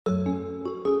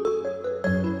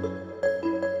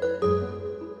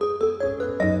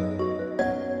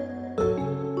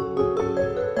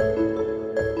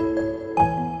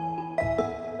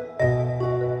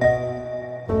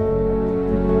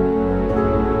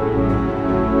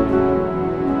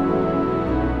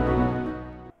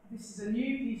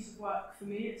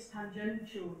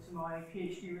tangential to my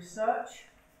PhD research.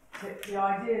 The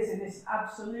ideas in this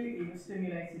absolutely were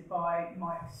stimulated by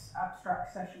Mike's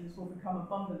abstract sessions will become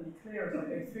abundantly clear as I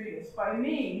go through this, but it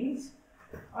means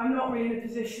I'm not really in a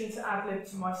position to ad-lib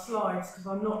to my slides because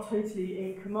I'm not totally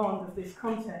in command of this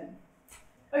content.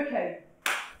 Okay,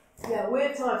 yeah,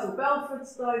 we're titled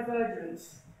Belford's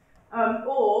Divergence,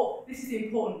 or, this is the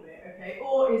important bit, okay,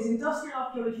 or is industrial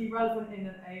archaeology relevant in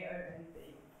an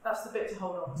AONB? That's the bit to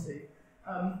hold on to.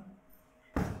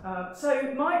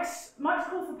 So Mike's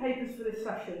call for papers for this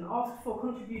session asked for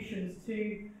contributions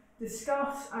to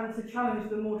discuss and to challenge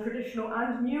the more traditional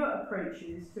and newer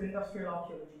approaches to industrial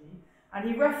archaeology, and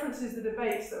he references the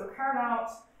debates that were carried out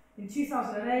in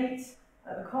 2008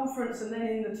 at the conference and then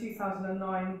in the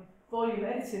 2009 volume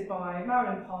edited by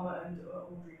Marilyn Palmer and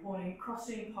Audrey Horning,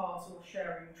 Crossing Paths or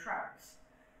Sharing Tracks.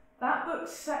 That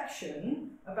book's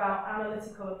section about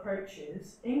analytical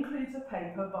approaches includes a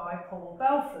paper by Paul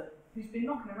Belford, who's been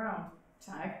knocking around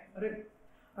tag.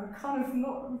 I'm kind of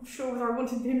not sure whether I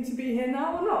wanted him to be here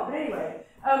now or not, but anyway.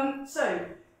 So,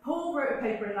 Paul wrote a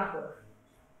paper in that book,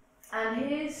 and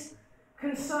his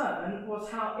concern was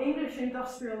how English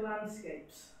industrial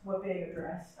landscapes were being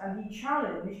addressed, and he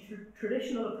challenged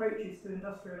traditional approaches to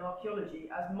industrial archaeology,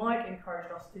 as Mike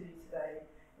encouraged us to do today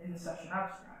in the session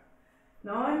abstract.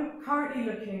 Now, I'm currently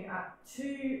looking at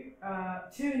two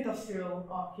industrial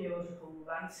archaeological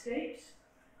landscapes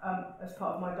as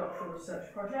part of my doctoral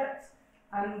research project,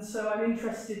 and so I'm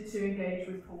interested to engage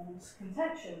with Paul's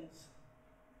contentions.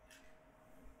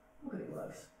 Look at it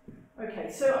works.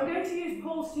 Okay, so I'm going to use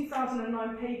Paul's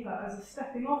 2009 paper as a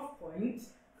stepping off point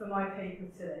for my paper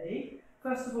today.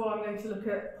 First of all, I'm going to look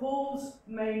at Paul's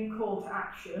main call to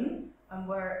action and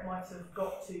where it might have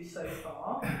got to so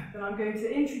far. Then I'm going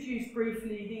to introduce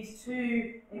briefly these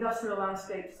two industrial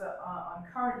landscapes that I'm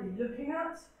currently looking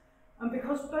at. And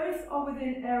because both are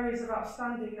within areas of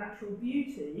outstanding natural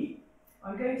beauty,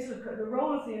 I'm going to look at the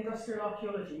role of the industrial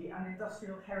archaeology and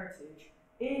industrial heritage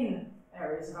in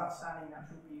areas of outstanding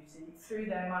natural beauty through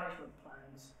their management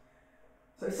plans.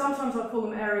 So sometimes I'll call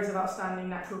them areas of outstanding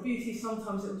natural beauty,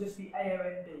 sometimes it will just be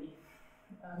AONB.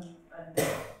 And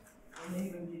in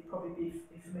England you'd probably be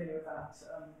familiar with that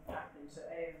acronym, so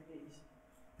AONBs.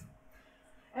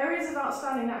 Areas of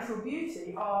outstanding natural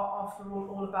beauty are, after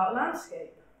all about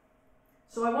landscape.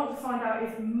 So I want to find out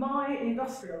if my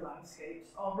industrial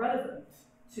landscapes are relevant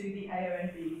to the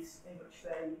AONBs in which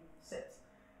they sit.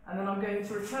 And then I'm going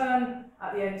to return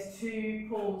at the end to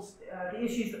Paul's, the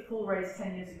issues that Paul raised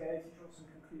 10 years ago to draw some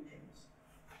conclusions.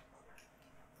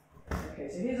 Okay,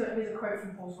 so here's a quote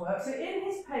from Paul's work. So in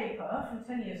his paper from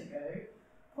 10 years ago,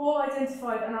 Paul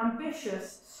identified an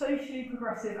ambitious, socially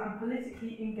progressive and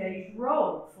politically engaged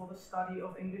role for the study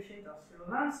of English industrial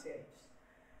landscapes.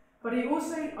 But he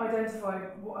also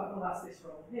identified, well that's this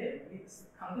role here, really.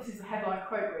 This is the headline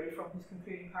quote really from his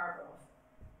concluding paragraph.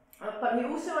 But he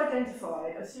also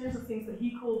identified a series of things that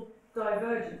he called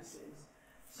divergences.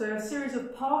 So a series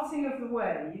of parting of the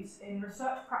ways in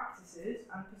research practices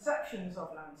and perceptions of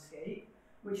landscape,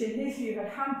 which in his view had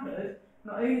hampered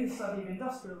not only the study of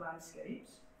industrial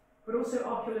landscapes, but also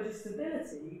archaeologists'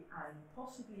 ability and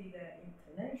possibly their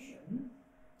inclination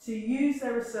to use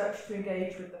their research to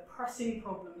engage with the pressing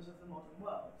problems of the modern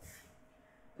world.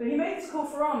 So he made this call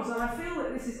for arms, and I feel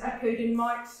that this is echoed in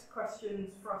Mike's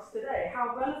questions for us today.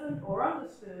 How relevant or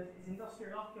understood is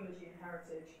industrial archaeology and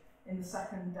heritage in the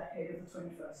second decade of the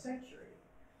 21st century?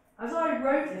 As I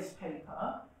wrote this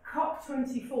paper,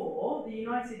 COP24, the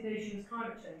United Nations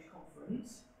Climate Change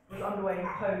Conference, was underway in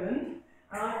Poland,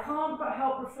 and I can't but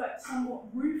help reflect somewhat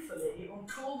ruefully on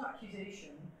Paul's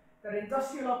accusation that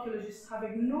industrial archaeologists have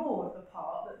ignored the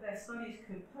part that their studies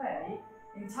could play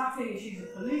in tackling issues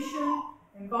of pollution,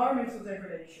 environmental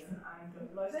degradation and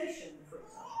globalisation, for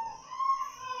example.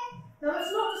 Now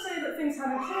that's not to say that things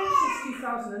haven't changed since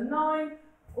 2009,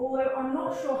 although I'm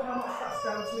not sure how much that's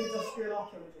down to industrial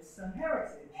archaeologists and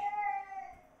heritage.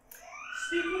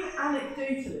 Speaking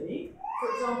anecdotally, for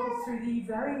example through the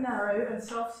very narrow and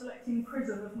self-selecting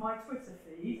prism of my Twitter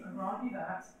feed, I grant you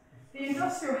that, the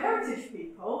industrial heritage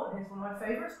people, and here's one of my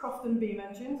favourites, Crofton B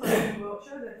mentions, I live in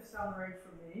Wiltshire, they're just down the road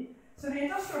from me. So the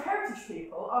industrial heritage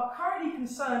people are currently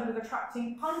concerned with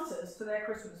attracting punters to their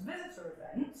Christmas visitor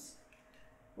events,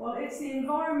 while it's the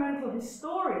environmental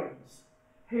historians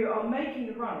who are making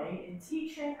the running in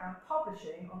teaching and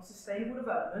publishing on sustainable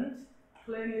development,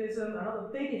 colonialism and other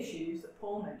big issues that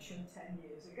Paul mentioned 10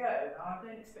 years ago. Now I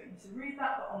don't expect you to read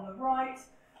that, but on the right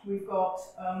we've got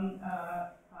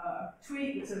a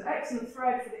tweet that says, excellent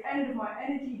thread for the end of my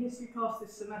energy history class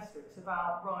this semester. It's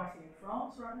about rioting in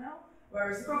France right now.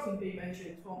 Whereas the Crofton B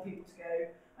mentions want people to go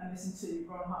and listen to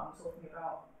Ron Hutton talking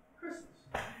about Christmas.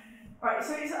 Right,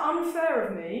 so it's unfair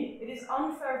of me,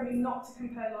 not to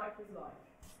compare like with like.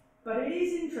 But it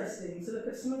is interesting to look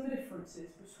at some of the differences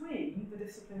between the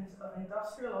disciplines of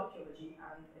industrial archaeology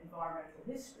and environmental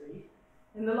history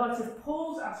in the light of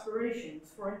Paul's aspirations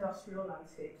for industrial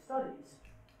landscape studies.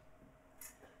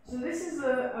 So this is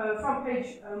the front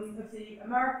page of the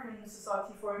American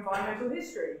Society for Environmental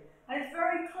History, and it's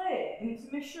very clear in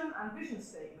its mission and vision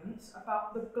statements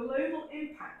about the global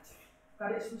impact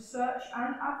that its research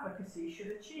and advocacy should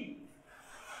achieve.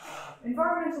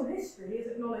 Environmental history is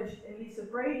acknowledged in Lisa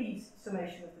Brady's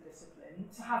summation of the discipline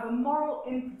to have a moral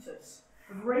impetus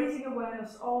of raising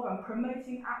awareness of and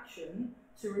promoting action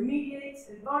to remediate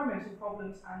environmental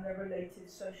problems and their related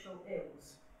social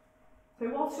ills. So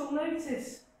whilst you'll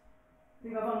notice, I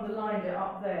think I've underlined it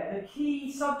up there, the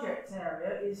key subject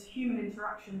area is human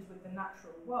interactions with the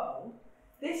natural world.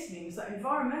 This means that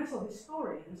environmental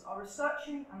historians are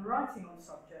researching and writing on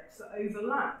subjects that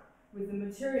overlap with the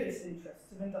materialist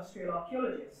interests of industrial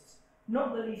archaeologists,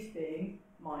 not the least being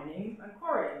mining and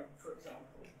quarrying, for example.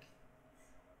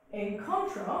 In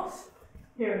contrast,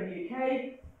 here in the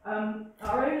UK,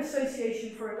 our own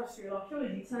Association for Industrial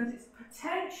Archaeology turns its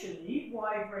potentially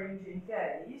wide-ranging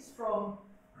gaze from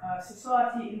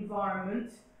society,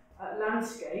 environment,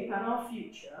 landscape and our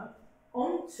future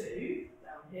onto,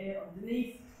 down here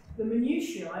underneath, the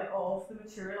minutiae of the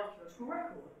material archaeological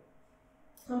record.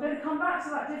 So I'm going to come back to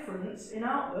that difference in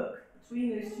outlook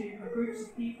between those two groups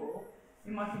of people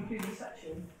in my concluding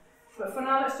section. But for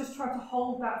now, let's just try to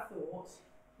hold that thought,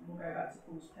 and we'll go back to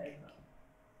Paul's paper.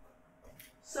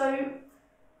 So,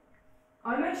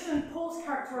 I mentioned Paul's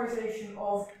characterisation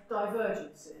of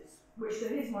divergences, which to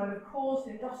his mind have caused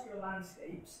industrial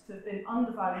landscapes to have been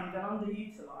undervalued and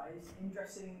underutilised in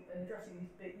addressing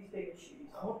these big issues.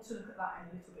 I want to look at that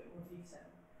in a little bit more detail.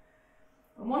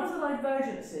 And one of the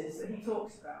divergences that he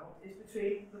talks about is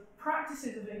between the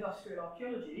practices of industrial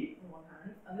archaeology on one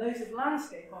hand and those of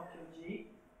landscape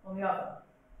archaeology on the other.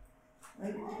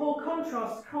 And Paul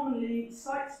contrasts commonly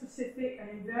site-specific and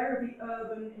invariably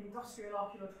urban industrial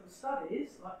archaeological studies,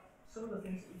 like some of the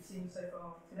things that we've seen so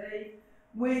far today,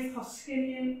 with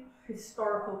Hoskinian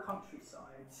historical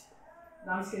countrysides,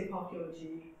 landscape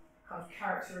archaeology kind of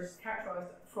characterised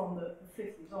from the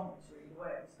 50s onwards, really, the way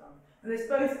it was done. And there's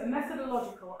both a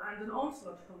methodological and an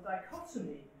ontological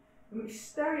dichotomy in which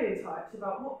stereotypes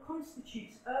about what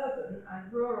constitutes urban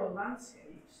and rural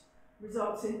landscapes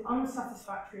results in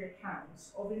unsatisfactory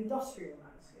accounts of industrial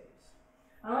landscapes.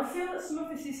 And I feel that some of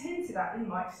this is hinted at in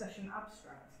Mike's session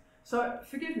abstract. So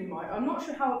forgive me, Mike, I'm not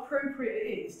sure how appropriate it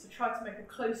is to try to make a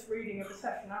close reading of the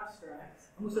session abstract.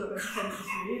 I'm also not going to pretend this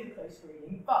really is a close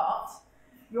reading, but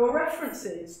your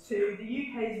references to the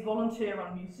UK's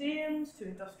volunteer-run museums, to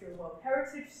industrial World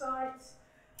Heritage sites,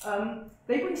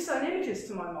 they bring certain images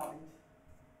to my mind.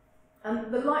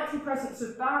 And the likely presence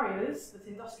of barriers that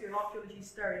industrial archaeology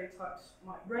stereotypes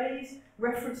might raise,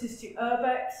 references to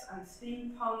urbex and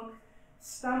steampunk,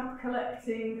 stamp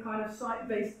collecting, kind of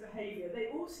site-based behaviour, they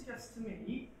all suggest to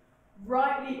me,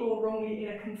 rightly or wrongly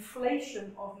in a conflation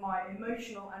of my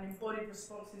emotional and embodied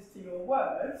responses to your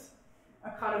words, a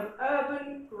kind of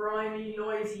urban, grimy,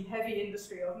 noisy, heavy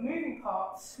industry of moving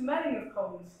parts, smelling of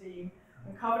coal and steam,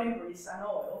 and covered in grease and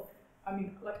oil. I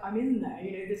mean, like, I'm in there,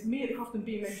 you know, there's me at Crofton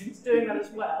B mentions doing that as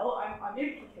well, I'm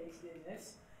implicated in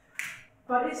this.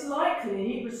 But it's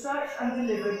likely researched and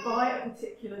delivered by a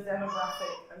particular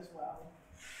demographic as well.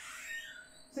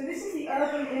 So this is the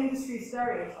urban industry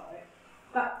stereotype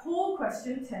that Paul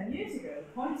questioned 10 years ago,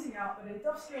 pointing out that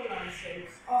industrial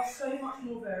landscapes are so much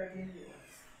more varied in Europe.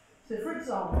 So for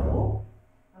example,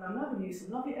 and I'm now going to use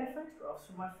some lovely air photographs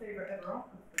from my favourite ever art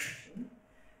collection.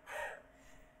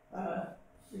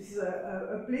 This is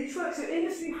a bleach work. So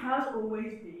industry has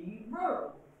always been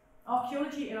rural.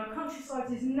 Archaeology in our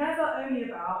countryside is never only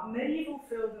about medieval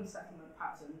field and settlement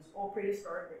patterns or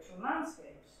prehistoric ritual landscapes.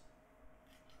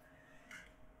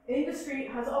 Industry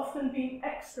has often been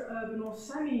extra-urban or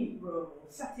semi-rural,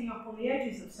 setting up on the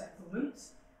edges of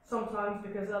settlements, sometimes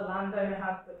because a landowner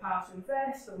had the power to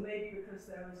invest, or maybe because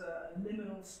there was a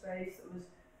liminal space that was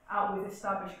out with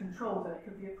established controls and it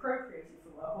could be appropriated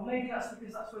for work, or maybe that's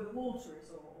because that's where the water is,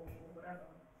 or whatever.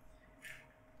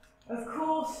 Of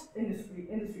course, industry's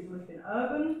always been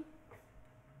urban.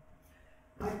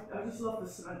 I just love the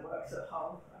cement works at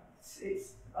Hull.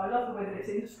 I love the way that it's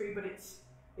industry, but it's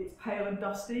pale and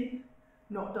dusty,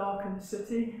 not dark and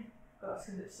sooty, but that's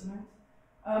because it's cement.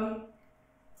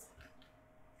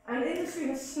 And industry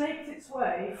has snaked its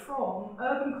way from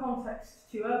urban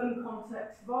context to urban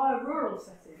context via rural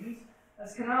settings,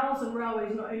 as canals and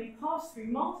railways not only pass through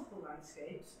multiple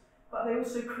landscapes, but they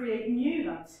also create new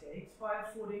landscapes by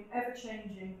affording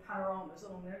ever-changing panoramas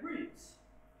along their routes.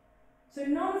 So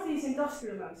none of these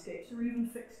industrial landscapes are even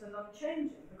fixed and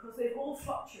unchanging because they've all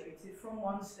fluctuated from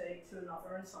one state to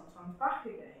another and sometimes back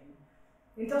again.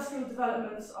 Industrial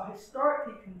developments are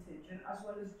historically contingent as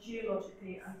well as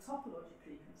geologically and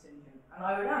topologically contingent. And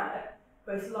I would add,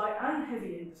 both light and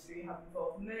heavy industry have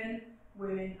involved men,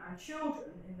 women and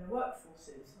children in their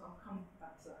workforces. I'll come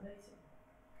back to that later.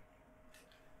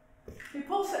 So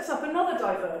Paul sets up another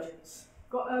divergence.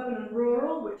 Got urban and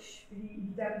rural, which he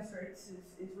demonstrates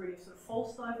is really a sort of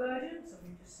false divergence, and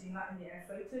we've just seen that in the air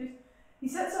photos. He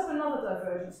sets up another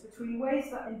divergence between ways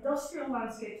that industrial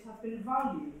landscapes have been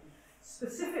valued,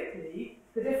 specifically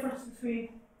the difference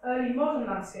between early modern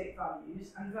landscape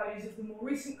values and values of the more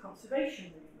recent conservation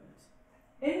movement.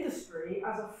 Industry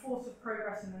as a force of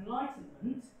progress and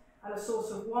enlightenment, and a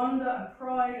source of wonder and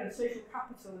pride and social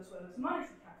capital as well as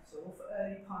monetary capital for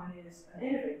early pioneers and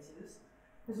innovators,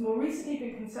 has more recently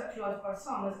been conceptualised by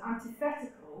some as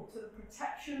antithetical to the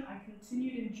protection and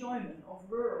continued enjoyment of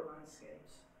rural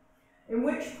landscapes, in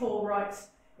which Paul writes,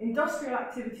 industrial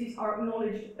activities are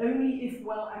acknowledged only if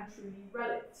well and truly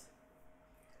relict.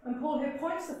 And Paul here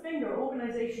points the finger at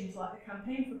organisations like the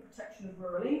Campaign for Protection of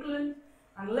Rural England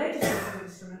and legislative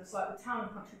instruments like the Town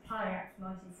and Country Planning Act of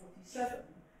 1947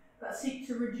 that seek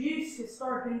to reduce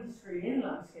historic industry in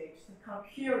landscapes to kind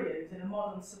of curios in a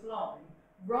modern sublime,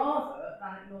 rather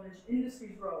than acknowledge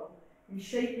industry's role in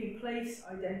shaping place,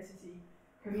 identity,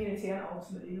 community and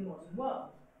ultimately the modern world.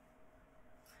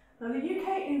 Now the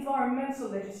UK environmental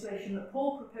legislation that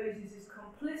Paul proposes is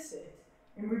complicit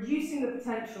in reducing the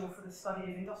potential for the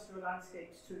study of industrial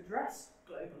landscapes to address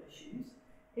global issues,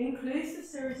 includes a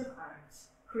series of acts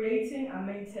creating and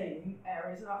maintaining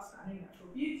areas of outstanding natural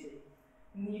beauty.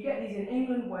 And you get these in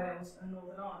England, Wales and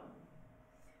Northern Ireland.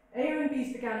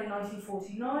 AONBs began in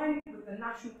 1949 with the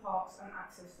National Parks and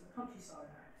Access to the Countryside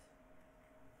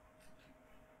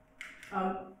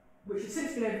Act, which has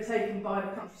since been overtaken by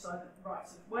the Countryside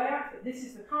Rights of Way Act, but this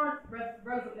is the current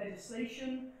relevant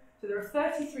legislation. So there are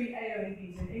 33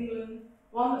 AONBs in England,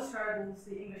 one that straddles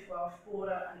the English-Welsh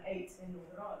border and 8 in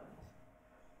Northern Ireland.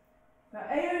 Now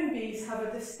AONBs have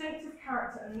a distinctive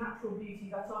character and natural beauty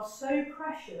that are so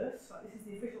precious, like this is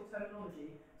the official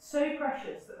terminology, so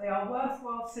precious that they are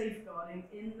worthwhile safeguarding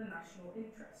in the national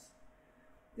interest.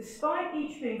 Despite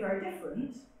each being very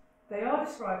different, they are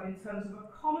described in terms of a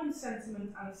common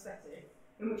sentiment and aesthetic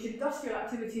in which industrial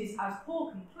activities, as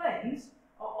Paul complains,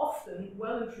 are often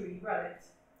well and truly relict,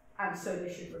 and so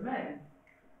they should remain.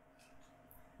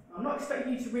 I'm not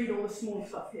expecting you to read all the small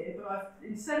stuff here, but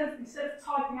instead of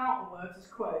typing out the words as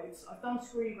quotes, I've done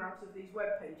screen grabs of these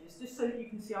web pages just so that you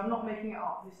can see I'm not making it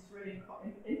up. This is really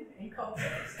in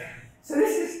context. So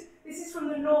this is from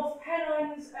the North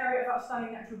Pennines Area of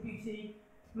Outstanding Natural Beauty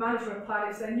Management Plan.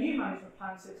 It's their new management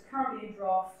plan, so it's currently in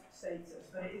draft status,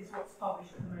 but it is what's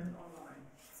published at the moment online.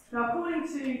 Now, according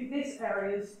to this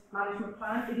area's management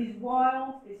plan, it is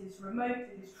wild, it is remote,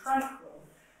 it is tranquil.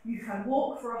 You can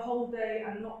walk for a whole day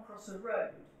and not cross a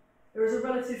road. There is a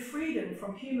relative freedom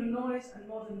from human noise and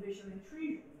modern visual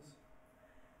intrusions.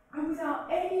 And without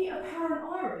any apparent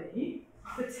irony,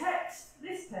 this text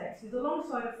is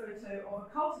alongside a photo of a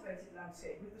cultivated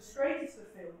landscape with the straightest of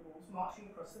field walls marching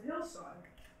across the hillside.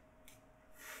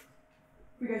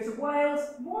 We go to Wales.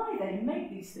 Why they make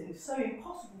these things so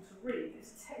impossible to read?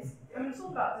 It's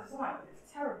all about design, but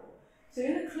it's terrible. So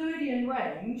in the Clwydian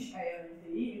range,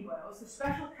 AONB in Wales, the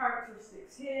special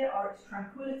characteristics here are its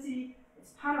tranquility,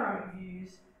 its panoramic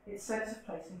views, its sense of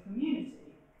place and community.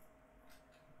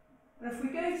 And if we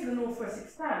go to the North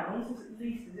Wessex Downs, this at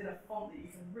least is in a font that you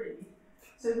can read.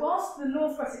 So whilst the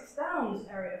North Wessex Downs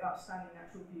area of outstanding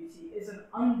natural beauty is an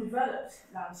undeveloped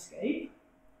landscape,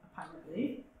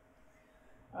 apparently,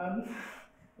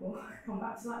 we'll come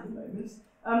back to that in a moment,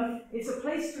 it's a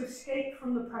place to escape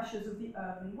from the pressures of the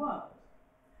urban world.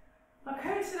 Now,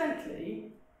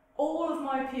 coincidentally, all of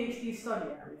my PhD study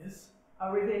areas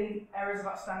are within areas of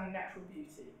outstanding natural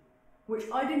beauty, which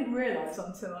I didn't realise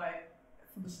until I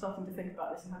was starting to think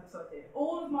about this and had this idea.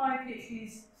 All of my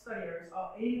PhD study areas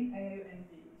are in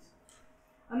AONBs.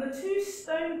 And the two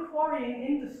stone quarrying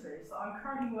industries that I'm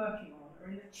currently working on are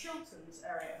in the Chilterns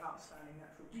area of outstanding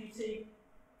natural beauty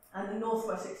and the North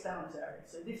Wessex Downs area,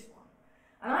 so this one.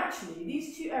 And actually,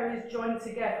 these two areas join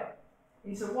together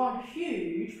into one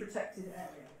huge protected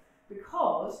area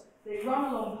because they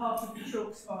run along part of the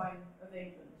chalk spine of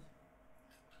England.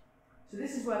 So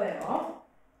this is where they are.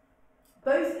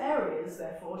 Both areas,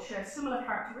 therefore, share similar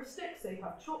characteristics. They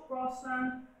have chalk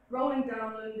grassland, rolling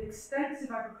downland, extensive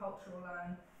agricultural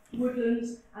land,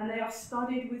 woodlands, and they are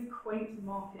studded with quaint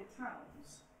market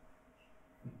towns.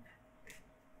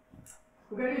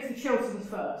 We're going to go to the Chilterns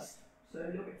first, so a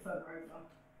little bit further over.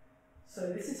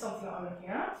 So this is something that I'm looking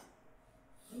at.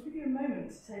 I'll give you a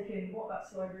moment to take in what that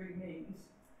slide really means.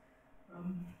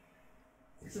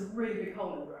 It's a really big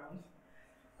hole in the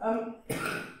ground.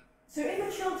 So in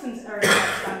the Chilterns area of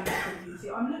outstanding natural beauty,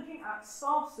 I'm looking at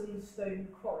sarsen stone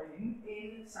quarrying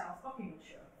in South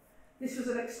Buckinghamshire. This was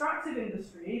an extractive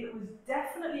industry that was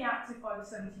definitely active by the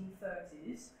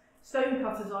 1730s.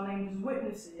 Stonecutters are named as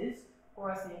witnesses,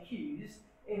 or as the accused,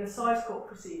 in assize court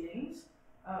proceedings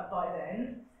by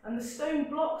then. And the stone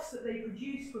blocks that they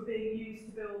produced were being used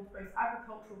to build both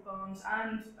agricultural barns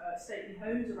and stately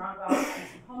homes around about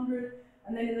 1800.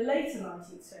 And then in the later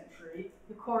 19th century,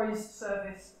 the quarries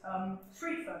serviced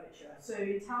street furniture. So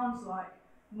in towns like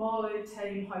Marlow,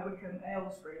 Thame, High Wycombe,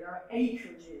 Aylesbury, there are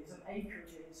acreages and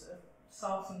acreages of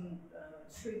sarsen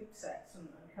street sets and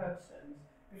curbstones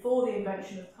before the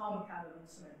invention of tar macadam and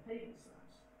cement paving slabs.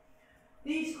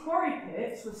 These quarry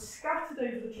pits were scattered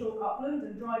over the chalk upland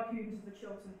and dry combes of the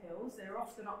Chiltern Hills. They were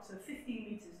often up to 15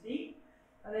 metres deep,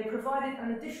 and they provided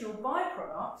an additional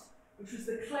byproduct, which was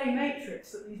the clay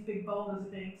matrix that these big boulders are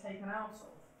being taken out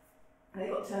of. And they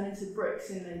got turned into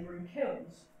bricks in neighbouring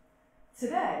kilns.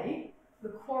 Today, the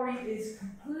quarry is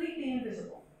completely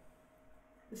invisible.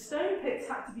 The stone pits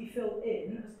had to be filled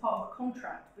in as part of a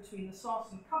contract between the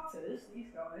sarsen cutters, these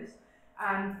guys,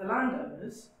 and the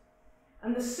landowners.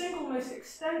 And the single most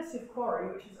extensive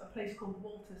quarry, which is a place called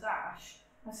Walter's Ash,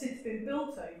 has since been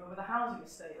built over with a housing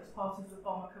estate as part of the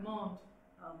Bomber Command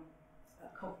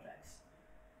complex.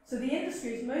 So the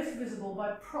industry is most visible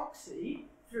by proxy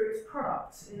through its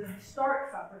products in the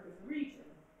historic fabric of the region.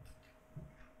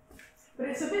 But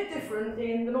it's a bit different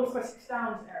in the North Wessex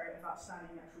Downs area of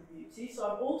outstanding natural beauty. So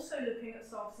I'm also looking at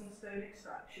sarsen stone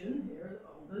extraction. Here are the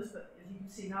boulders, but as you can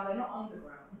see now, they're not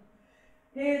underground.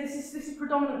 Here, this is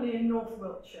predominantly in North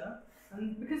Wiltshire,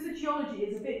 and because the geology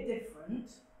is a bit different,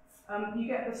 you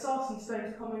get the sarsen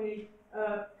stones commonly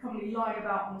lying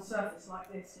about on the surface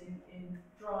like this in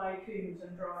dry combes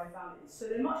and dry valleys. So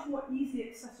they're much more easily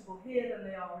accessible here than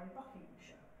they are in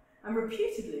Buckinghamshire. And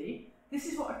reputedly, this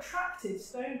is what attracted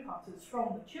stonecutters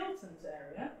from the Chilterns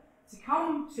area to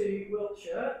come to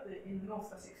Wiltshire, in the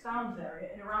North Wessex Downs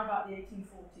area, in around about the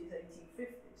 1840s,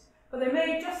 1850s. But they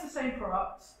made just the same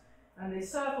products, and they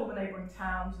served all the neighbouring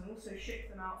towns and also shipped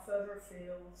them out further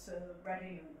afield to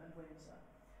Reading and Windsor.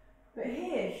 But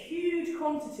here, huge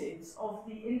quantities of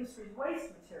the industry's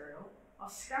waste material are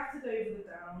scattered over the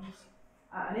downs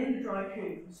and in the dry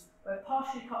combes, where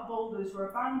partially cut boulders were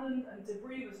abandoned and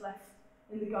debris was left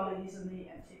in the gullies and the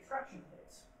empty extraction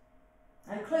pits.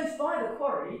 And close by the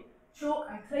quarry, chalk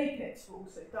and clay pits were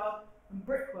also dug, and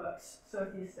brickworks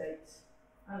served the estates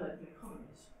and local economies.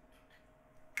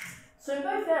 So in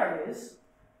both areas,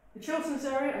 the Chilterns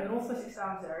area and the North Wessex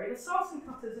Downs area, the sarsen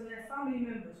cutters and their family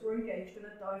members were engaged in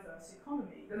a diverse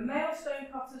economy. The male stone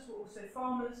cutters were also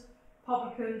farmers,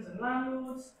 publicans and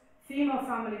landlords. Female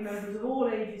family members of all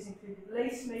ages included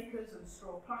lace makers and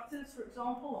straw platters, for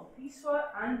example, on piecework,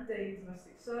 and daily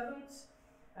domestic servants,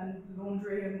 and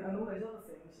laundry and all those other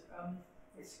things.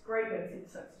 It's great going through the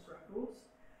census records.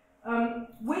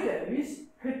 Widows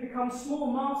could become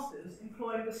small masters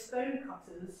employing the stone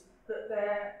cutters that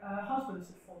their husbands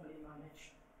had formerly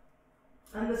managed.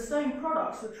 And the stone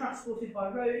products were transported by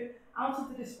road out of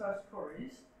the dispersed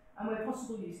quarries, and where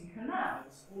possible using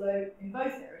canals, although in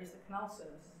both areas the canal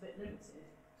service is a bit limited.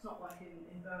 It's not like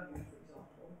in Birmingham, for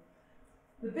example.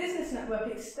 The business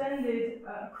network extended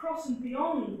across and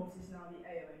beyond what is now the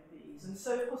AONBs, and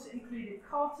so of course it included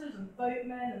carters and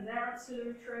boatmen and their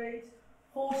ancillary trades,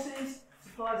 horses,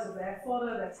 suppliers of their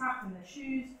fodder, their tap and their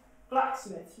shoes,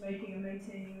 blacksmiths making and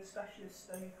maintaining a specialist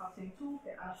stone cutting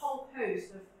toolkit, and a whole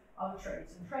host of other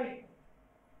trades and trading.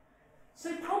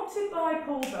 So prompted by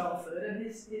Paul Belford and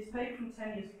his paper from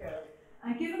 10 years ago,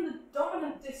 and given the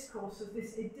dominant discourse of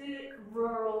this idyllic,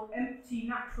 rural, empty,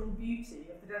 natural beauty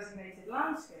of the designated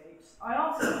landscapes, I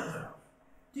asked myself,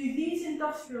 do these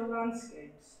industrial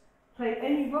landscapes play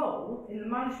any role in the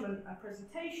management and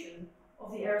presentation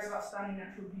of the areas of outstanding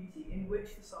natural beauty in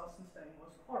which the sarsen stone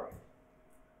was quarried?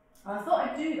 And I thought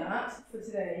I'd do that for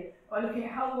today by looking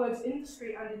at how the words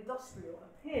industry and industrial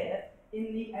appear in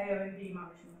the AONB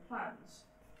management plans.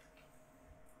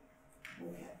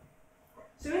 Okay.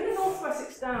 So in the North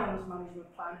Wessex Downs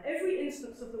management plan, every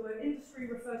instance of the word industry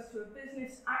refers to a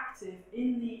business active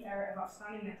in the area of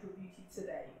outstanding natural beauty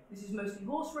today. This is mostly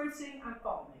horse racing and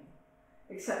farming,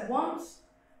 except once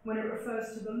when it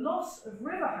refers to the loss of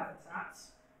river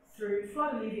habitats through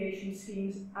flood alleviation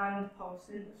schemes and past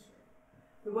industry.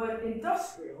 The word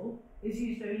industrial is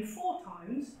used only 4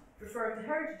 times, referring to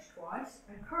heritage twice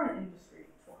and current industry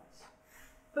twice.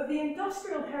 But the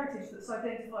industrial heritage that's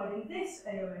identified in this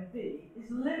AONB is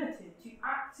limited to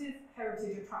active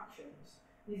heritage attractions.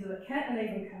 These are the Kent and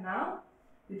Avon Canal,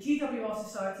 the GWR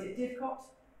Society at Didcot,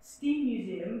 Steam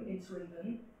Museum in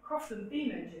Swindon, Crofton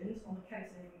beam engines on the Kent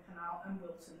and Avon Canal, and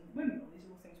Wilton Windmill. These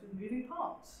are all things with moving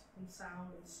parts and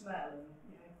sound and smell and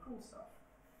cool stuff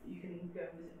that you can go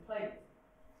and visit and play with.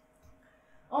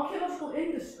 Archaeological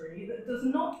industry that does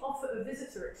not offer a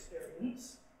visitor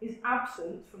experience is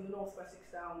absent from the North Wessex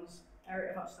Downs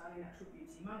Area of Outstanding Natural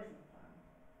Beauty Management Plan.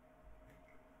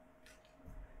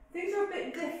 Things are a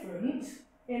bit different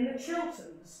in the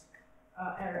Chilterns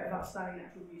Area of Outstanding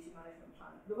Natural Beauty Management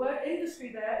Plan. The word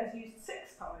industry there is used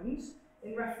 6 times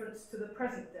in reference to the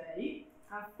present day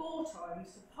and 4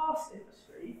 times to past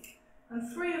industry,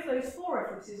 and 3 of those 4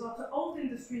 references are to old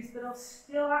industries that are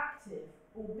still active,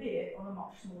 albeit on a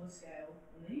much smaller scale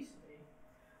than they used to be.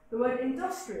 The word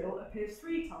industrial appears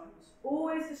 3 times,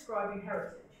 always describing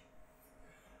heritage.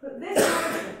 But this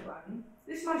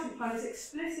management plan is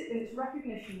explicit in its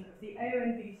recognition of the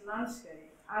AONB's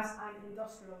landscape as an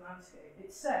industrial landscape.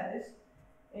 It says,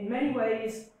 in many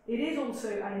ways, it is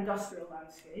also an industrial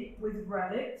landscape with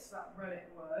relics, that relic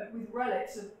word, with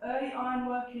relics of early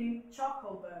ironworking,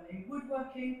 charcoal burning,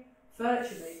 woodworking,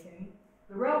 furniture making,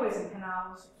 the railways and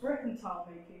canals, brick and tile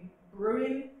making,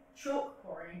 brewing, chalk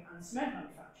quarrying, and cement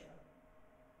manufacture.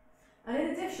 And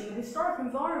in addition, the historic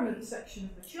environment section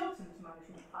of the Chilterns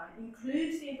Management Plan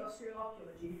includes the industrial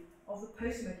archaeology of the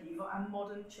post-medieval and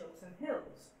modern Chiltern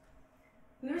Hills.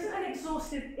 There isn't an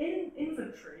exhaustive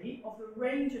inventory of the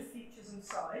range of features and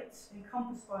sites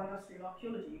encompassed by industrial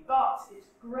archaeology, but its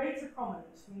greater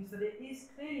prominence means that it is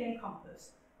clearly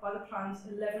encompassed by the plan's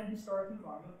 11 historic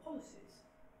environment policies.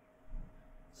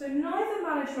 So neither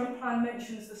management plan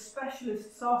mentions the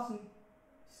specialist sarsen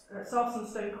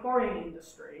stone quarrying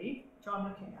industry, which I'm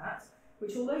looking at,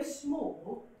 which, although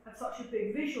small, had such a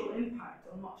big visual impact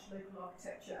on much local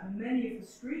architecture and many of the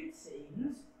street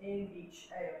scenes in each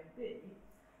AONB.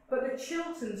 But the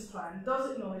Chilterns plan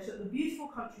does acknowledge that the beautiful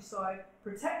countryside,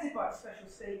 protected by its special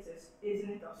status, is an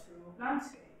industrial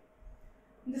landscape.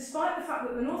 And despite the fact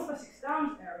that the North Wessex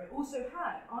Downs area also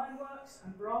had ironworks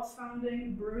and brass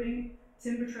founding, brewing,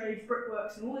 timber trades,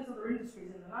 brickworks, and all these other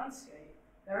industries in the landscape,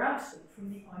 they're absent from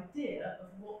the idea of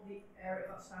what the area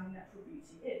of outstanding natural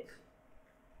beauty is.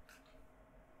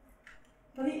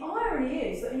 Now the irony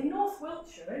is that in North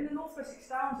Wiltshire, in the North Wessex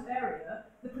Downs area,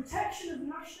 the protection of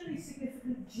nationally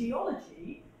significant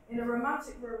geology in a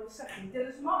romantic rural setting did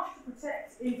as much to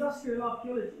protect industrial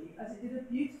archaeology as it did a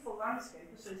beautiful landscape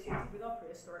associated with our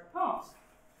prehistoric past.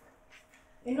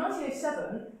 In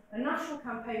 1907, a national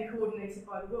campaign coordinated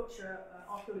by the Wiltshire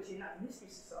Archaeology and Natural History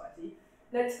Society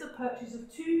led to the purchase of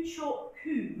 2 chalk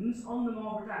combes on the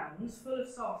Marlborough Downs full of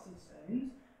sarsen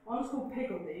stones. One's called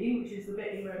Piggledean, which is the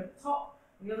bit in red at the top,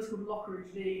 and the other's called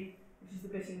Lockeridge Dean, which is the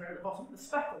bit in red at the bottom. The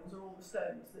speckles are all the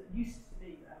stones that used to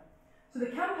be there. So the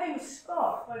campaign was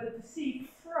sparked by the perceived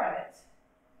threat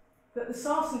that the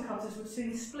sarsen cutters would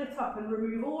soon split up and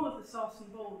remove all of the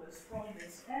sarsen boulders from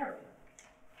this area.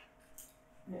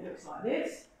 And it looks like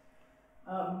this.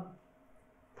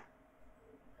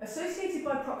 Associated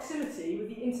by proximity with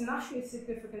the internationally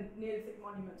significant Neolithic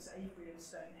monuments at Avebury and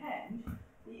Stonehenge,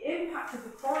 the impact of the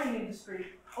quarrying industry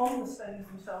on the stones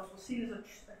themselves was seen as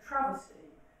a travesty.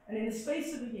 And in the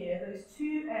space of a year, those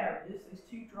 2 areas, those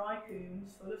 2 dry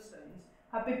combes full of stones,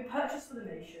 have been purchased for the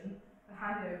nation and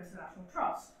handed over to the National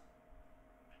Trust.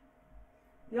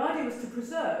 The idea was to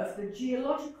preserve the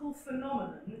geological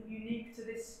phenomenon unique to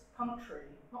this country,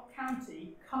 not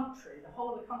county, country, the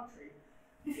whole of the country.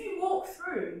 If you walk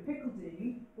through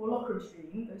Pickledean or Lockeridge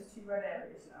Dean, those 2 red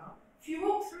areas now, if you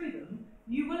walk through them,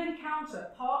 you will encounter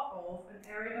part of an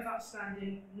area of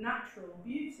outstanding natural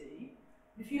beauty.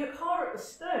 If you look harder at the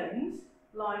stones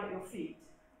lying at your feet,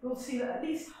 you'll see that at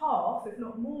least half, if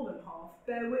not more than half,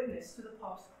 bear witness to the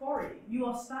past quarry. You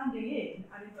are standing in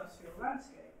an industrial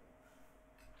landscape.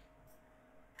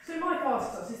 So Mike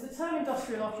asks us, is the term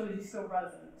industrial archaeology still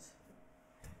relevant?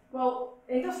 Well,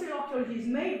 industrial archaeology is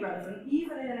made relevant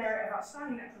even in an area of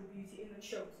outstanding natural beauty in the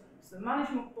Chilterns. The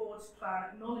Management Board's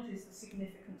plan acknowledges the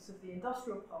significance of the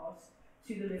industrial past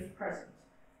to the lived present.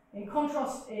 In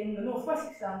contrast, in the North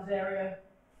Wessex Downs area,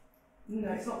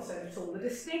 no, it's not the same at all. The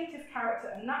distinctive character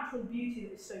and natural beauty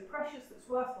that is so precious, that's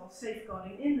worthwhile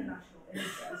safeguarding in the national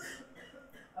interest,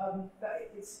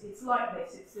 it's like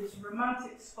this. It's this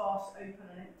romantic, sparse, open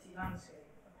and empty landscape,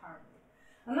 apparently.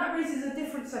 And that raises a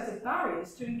different set of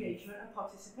barriers to engagement and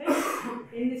participation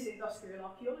in this industrial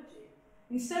archaeology.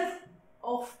 Instead of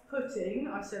off-putting,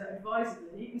 I say that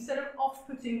advisedly, instead of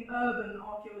off-putting urban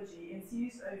archaeology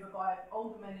enthused over by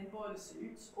older men in boiler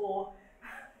suits or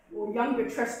or younger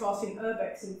trespassing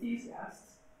urbex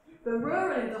enthusiasts, the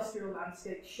rural industrial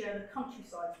landscapes share the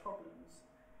countryside's problems.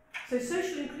 So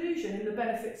social inclusion in the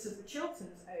benefits of the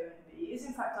Chilterns AONB is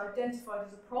in fact identified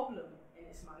as a problem in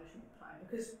its management plan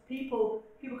because people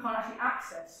can't actually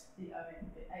access the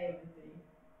AONB.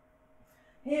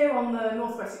 Here on the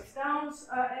North Wessex Downs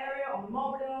area, on the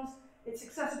Marlborough Downs, it's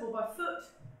accessible by foot,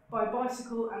 by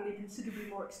bicycle and the considerably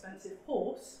more expensive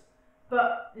horse,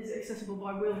 but is accessible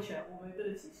by wheelchair or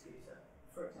mobility scooter,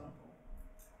 for example.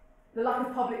 The lack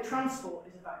of public transport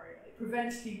is a barrier. It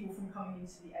prevents people from coming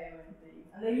into the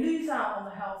AONB, and they lose out on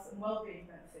the health and well-being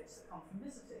benefits that come from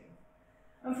visiting.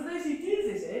 And for those who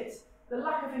do visit, the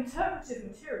lack of interpretive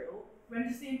material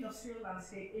renders the industrial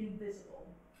landscape invisible.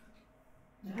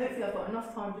 And hopefully I've got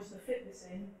enough time just to fit this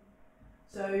in.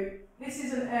 So this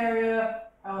is an area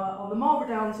on the Marlborough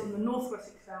Downs in the North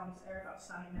Wessex Downs area of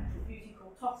outstanding natural beauty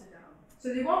called Totterdown.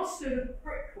 So they once stood at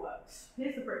brickworks.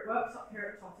 Here's the brickworks up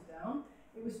here at Totterdown.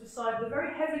 It was beside the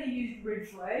very heavily used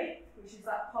Ridgeway, which is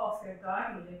that path going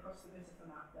diagonally across the bit of the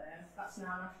map there. That's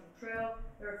now a national trail.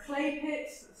 There are clay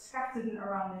pits scattered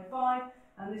around nearby,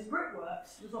 and this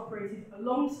brickworks was operated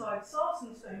alongside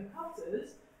sarsen stone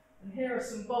cutters. And here are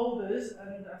some boulders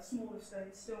and a smaller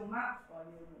stone still mapped by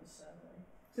the Ordnance Survey.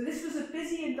 So this was a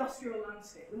busy industrial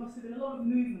landscape. There must have been a lot of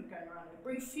movement going around there.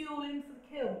 Bring fuel in for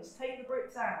the kilns, take the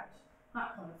bricks out,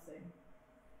 that kind of thing.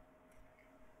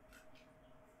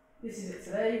 This is it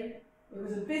today. It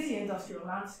was a busy industrial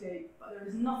landscape, but there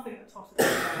is nothing at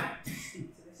Totterdown to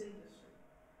speak to this industry.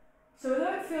 So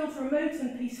although it feels remote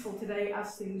and peaceful today,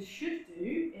 as things should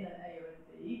do in an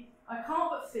AONB, I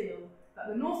can't but feel that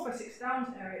the North Wessex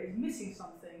Downs area is missing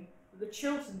something that the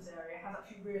Chilterns area has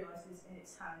actually realised is in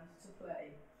its hand to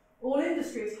play. All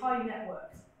industry is highly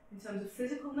networked in terms of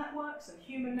physical networks and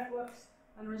human networks,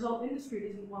 and the result industry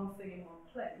isn't one thing in one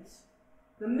place.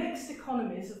 The mixed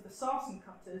economies of the sarsen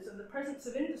cutters and the presence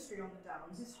of industry on the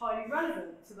Downs is highly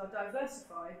relevant to the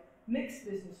diversified, mixed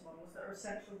business models that are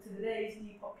essential to today's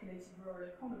depopulated rural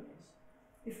economies.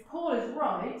 If Paul is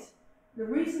right, the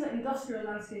reason that industrial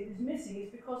landscape is missing is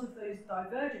because of those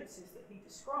divergences that he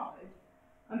described,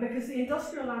 and because the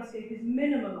industrial landscape is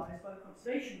minimalised by the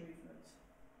conservation movement.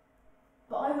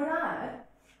 But I would add,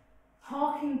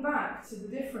 harking back to the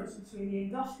difference between the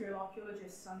industrial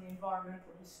archaeologists and the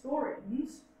environmental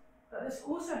historians, that this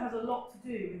also has a lot to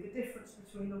do with the difference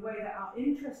between the way that our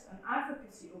interest and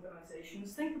advocacy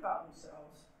organisations think about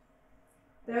themselves.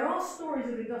 There are stories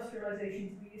of industrialisation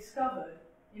to be discovered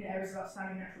in areas of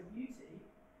outstanding natural beauty,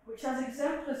 which as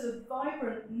exemplars of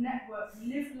vibrant, networked,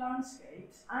 lived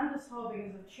landscapes and as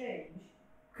harbingers of change,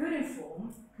 could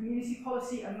inform community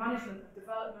policy and management of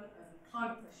development and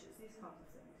climate pressures, these kinds of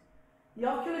things. The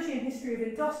archaeology and history of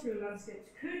industrial landscapes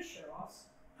could show us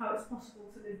how it's possible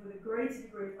to live with a greater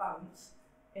degree of balance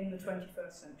in the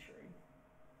 21st century.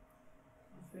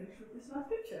 I'll finish with this nice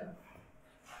picture.